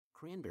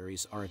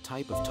Cranberries are a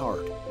type of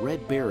tart,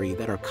 red berry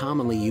that are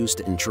commonly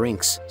used in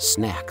drinks,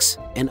 snacks,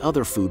 and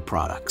other food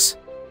products.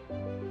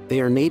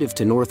 They are native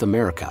to North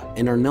America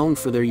and are known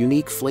for their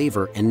unique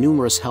flavor and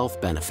numerous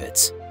health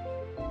benefits.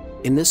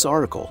 In this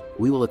article,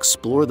 we will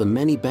explore the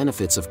many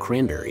benefits of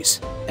cranberries,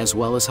 as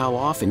well as how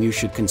often you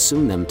should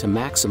consume them to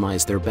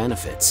maximize their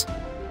benefits.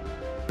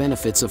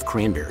 Benefits of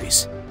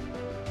cranberries.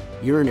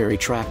 Urinary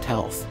tract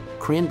health.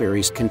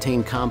 Cranberries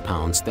contain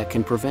compounds that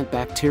can prevent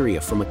bacteria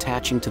from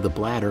attaching to the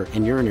bladder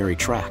and urinary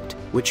tract,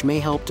 which may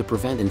help to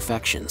prevent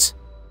infections.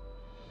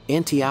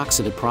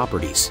 Antioxidant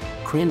properties.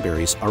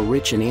 Cranberries are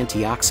rich in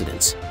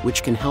antioxidants,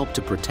 which can help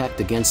to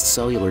protect against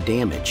cellular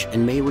damage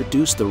and may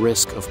reduce the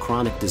risk of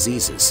chronic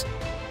diseases.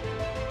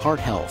 Heart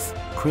health.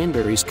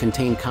 Cranberries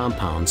contain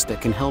compounds that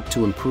can help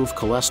to improve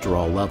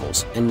cholesterol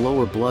levels and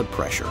lower blood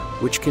pressure,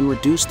 which can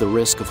reduce the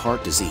risk of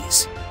heart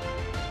disease.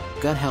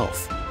 Gut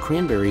health.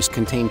 Cranberries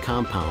contain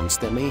compounds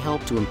that may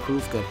help to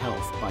improve gut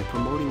health by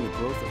promoting the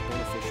growth of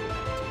beneficial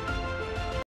bacteria.